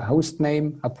connection to a host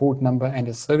name, a port number, and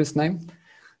a service name.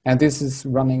 And this is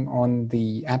running on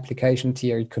the application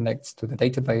tier. It connects to the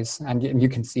database, and you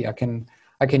can see I can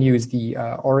use the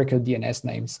Oracle DNS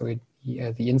name. So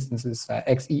the instance is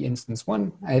xe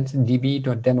instance1 at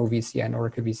db.demovcn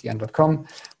oraclevcn.com,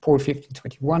 port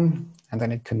 1521, and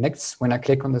then it connects when I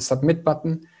click on the submit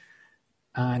button.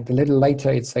 And a little later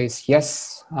it says,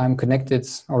 yes, I'm connected,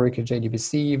 Oracle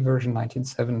JDBC version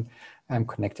 19.7, I'm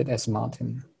connected as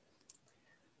Martin.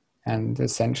 And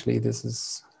essentially this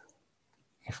is,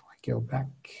 if I go back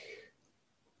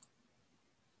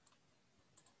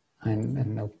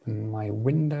and open my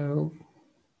window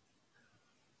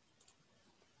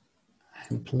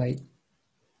and play,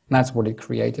 that's what it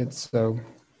created. So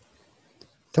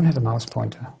don't have a mouse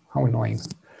pointer, how annoying.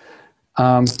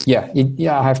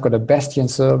 I've got a Bastion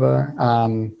server.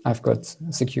 I've got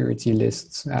security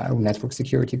lists, network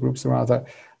security groups rather.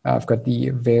 I've got the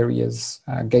various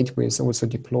gateways also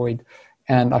deployed,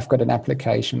 and I've got an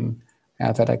application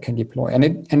that I can deploy.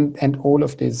 And all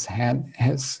of this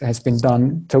has been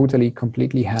done totally,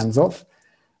 completely hands off.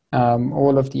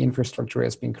 All of the infrastructure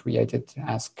has been created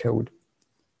as code.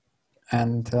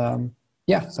 And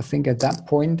I think at that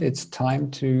point it's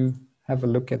time to have a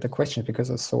look at the questions, because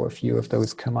I saw a few of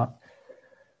those come up.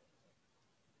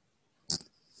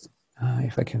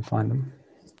 If I can find them.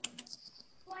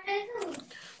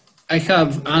 I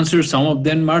have answered some of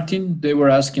them, Martin. They were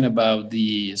asking about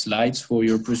the slides for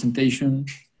your presentation.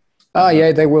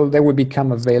 Yeah, they will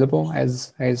become available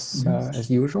as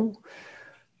usual.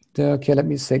 Okay, let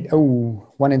me say. Oh,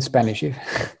 one in Spanish.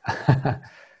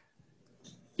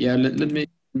 Yeah, let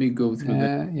me go through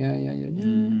that.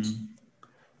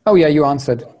 Oh yeah, you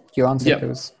answered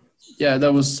those. Yeah,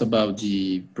 that was about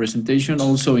the presentation.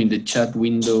 Also in the chat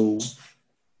window,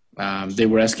 they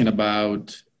were asking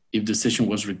about if the session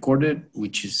was recorded,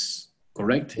 which is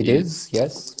correct. It is,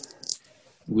 yes.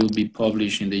 Will be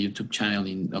published in the YouTube channel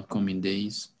in upcoming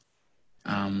days.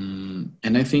 And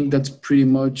I think that's pretty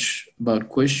much about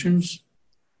questions.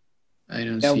 I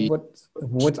don't see.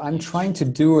 What I'm trying to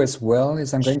do as well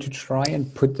is I'm going to try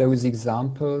and put those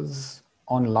examples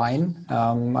online.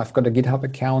 I've got a GitHub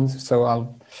account,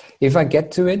 so if I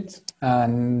get to it,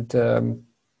 and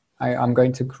I'm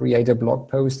going to create a blog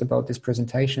post about this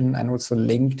presentation and also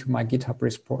link to my GitHub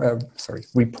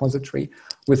repository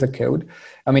with the code.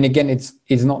 I mean, again,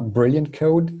 it's not brilliant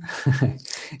code.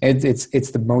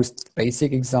 it's the most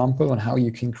basic example on how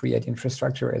you can create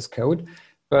infrastructure as code,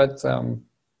 but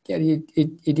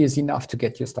it is enough to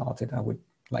get you started, I would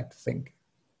like to think.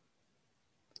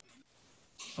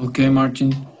 Okay,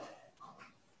 Martin.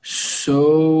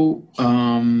 So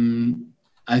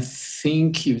I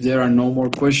think if there are no more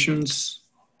questions,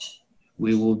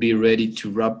 we will be ready to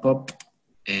wrap up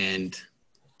and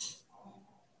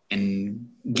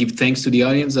give thanks to the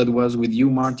audience that was with you,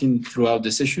 Martin, throughout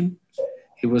the session.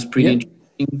 It was pretty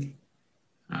interesting.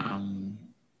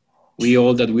 We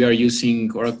are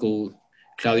using Oracle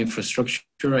Cloud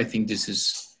Infrastructure. I think this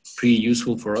is pretty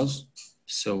useful for us.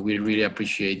 So we really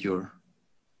appreciate your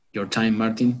time,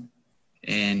 Martin.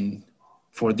 And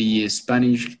for the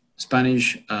Spanish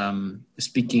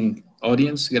speaking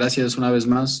audience, gracias una vez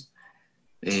más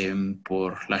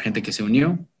por la gente que se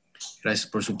unió. Gracias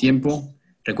por su tiempo.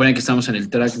 Recuerden que estamos en el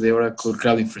track de Oracle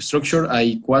Cloud Infrastructure.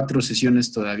 Hay 4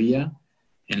 sesiones todavía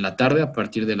en la tarde a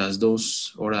partir de las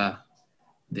 2 horas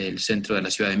del centro de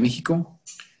la Ciudad de México.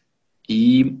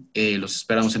 Y los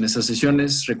esperamos en estas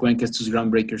sesiones. Recuerden que esto es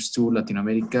Groundbreakers 2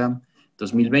 Latinoamérica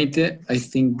 2020. I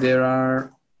think there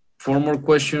are 4 more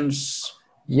questions.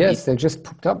 Yes, they just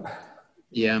popped up.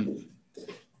 Yeah.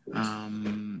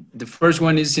 The first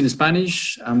one is in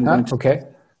Spanish. I'm going to, okay.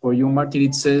 For you, Martin,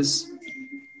 it says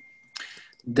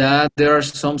that there are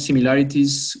some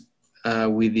similarities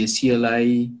with the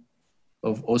CLI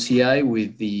of OCI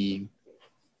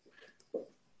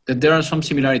that there are some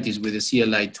similarities with the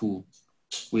CLI tool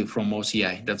from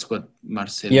OCI. That's what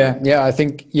Marcelo. Yeah, I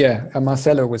think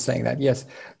Marcelo was saying that. Yes,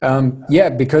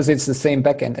 because it's the same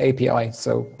backend API.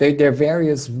 So there are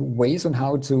various ways on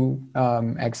how to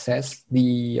access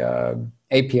the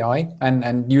API,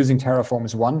 and using Terraform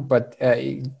is one. But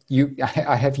I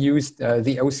have used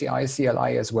the OCI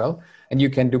CLI as well, and you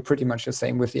can do pretty much the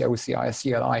same with the OCI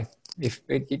CLI. If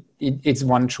it's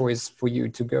one choice for you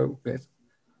to go with.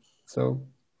 So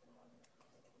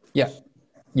yeah,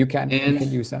 you can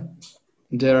use that.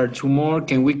 There are two more.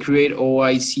 Can we create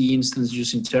OIC instance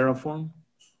using Terraform?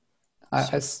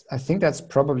 I think that's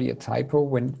probably a typo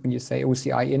when you say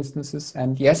OCI instances.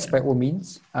 And yes, by all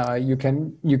means, you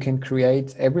can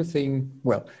create everything.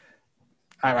 Well,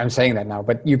 I'm saying that now,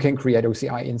 but you can create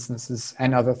OCI instances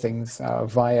and other things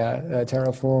via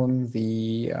Terraform,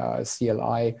 the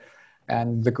CLI,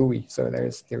 and the GUI. So there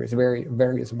is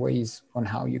various ways on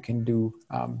how you can do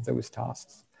those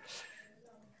tasks.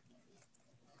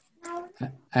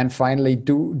 And finally,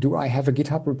 do I have a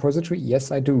GitHub repository?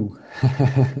 Yes, I do.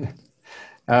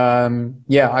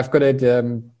 I've got it.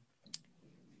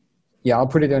 I'll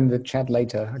put it in the chat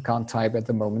later. I can't type at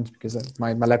the moment because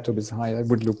my laptop is high. It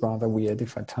would look rather weird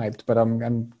if I typed. But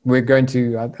we're going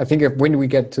to. I think when we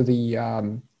get to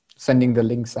the sending the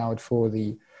links out for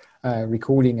the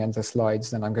recording and the slides,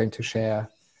 then I'm going to share.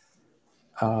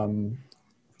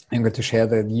 I'm going to share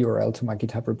the URL to my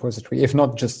GitHub repository. If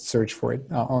not, just search for it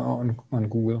on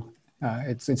Google.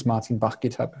 It's Martin Bach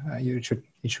GitHub.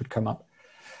 It should come up.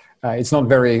 It's not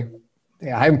very.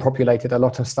 I haven't populated a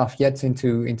lot of stuff yet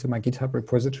into my GitHub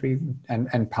repository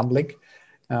and public,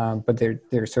 but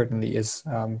there certainly is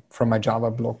from my Java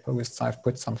blog posts. I've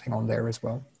put something on there as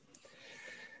well.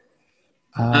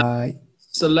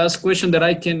 So last question that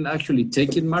I can actually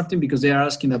take it, Martin, because they are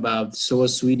asking about SOA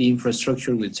Suite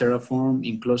infrastructure with Terraform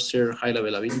in cluster high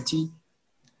availability.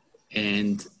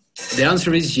 And the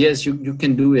answer is yes, you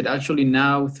can do it. Actually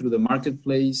now through the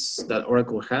marketplace that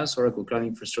Oracle has, Oracle Cloud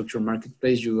Infrastructure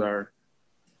Marketplace, you are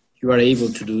able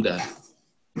to do that.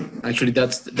 Actually,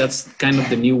 that's kind of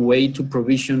the new way to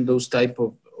provision those type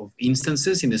of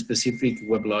instances in a specific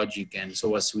WebLogic and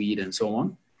SOA Suite and so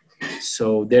on.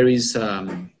 So there is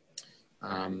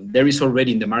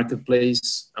already in the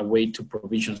marketplace a way to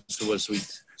provision SOA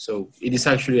Suite. So it is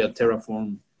actually a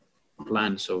Terraform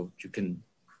plan. So you can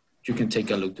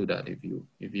take a look to that if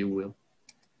you will.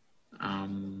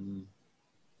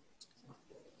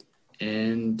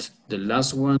 And the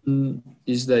last one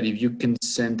is that if you can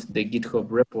send the GitHub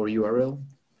repo URL.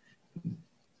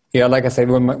 Yeah, like I said,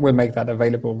 we'll make that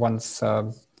available once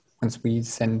we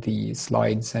send the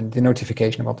slides and the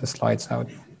notification about the slides out.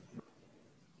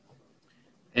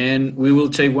 And we will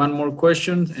take one more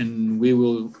question and we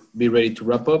will be ready to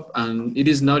wrap up. And it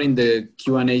is not in the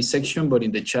Q&A section, but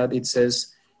in the chat it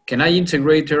says, can I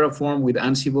integrate Terraform with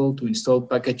Ansible to install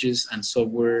packages and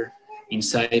software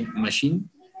inside machine?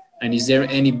 And is there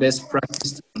any best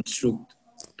practice to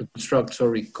construct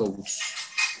codes?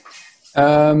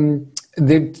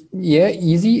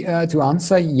 Easy to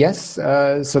answer, yes.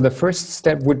 So the first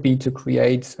step would be to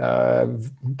create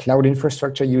cloud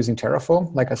infrastructure using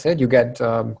Terraform. Like I said, you get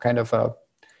kind of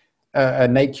a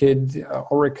naked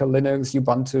Oracle, Linux,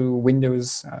 Ubuntu,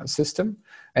 Windows system.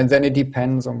 And then it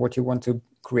depends on what you want to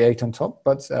create on top.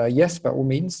 But yes, by all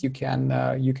means, you can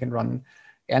run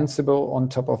Ansible on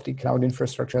top of the cloud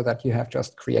infrastructure that you have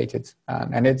just created.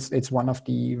 And it's one of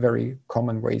the very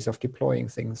common ways of deploying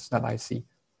things that I see.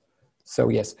 So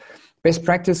yes, best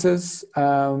practices.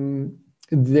 I'm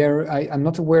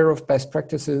not aware of best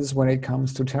practices when it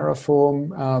comes to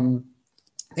Terraform.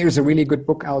 There's a really good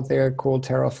book out there called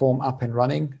Terraform Up and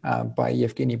Running by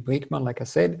Evgeny Brinkman, like I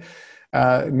said.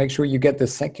 Make sure you get the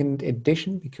second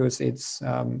edition because it's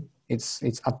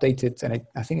updated and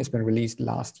I think it's been released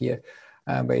last year.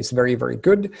 But it's very, very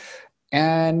good.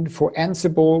 And for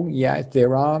Ansible, yeah,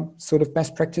 there are sort of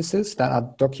best practices that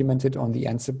are documented on the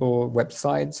Ansible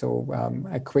website. So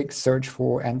a quick search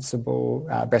for Ansible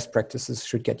best practices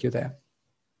should get you there.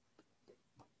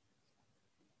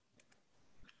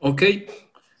 Okay.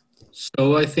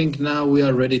 So I think now we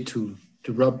are ready to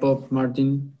wrap up,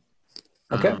 Martin.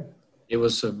 Okay. It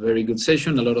was a very good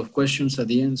session, a lot of questions at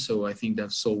the end. So I think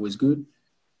that's always good.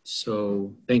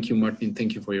 So thank you, Martin.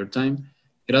 Thank you for your time.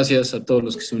 Gracias a todos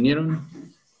los que se unieron.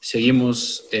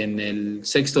 Seguimos en el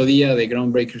 6º día de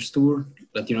Groundbreakers Tour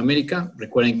Latinoamérica.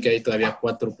 Recuerden que hay todavía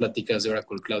 4 pláticas de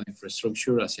Oracle Cloud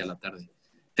Infrastructure hacia la tarde.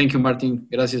 Thank you, Martin.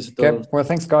 Gracias a todos. Okay. Well,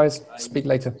 thanks, guys. Speak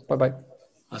later. Bye-bye.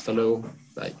 Hasta luego.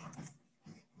 Bye.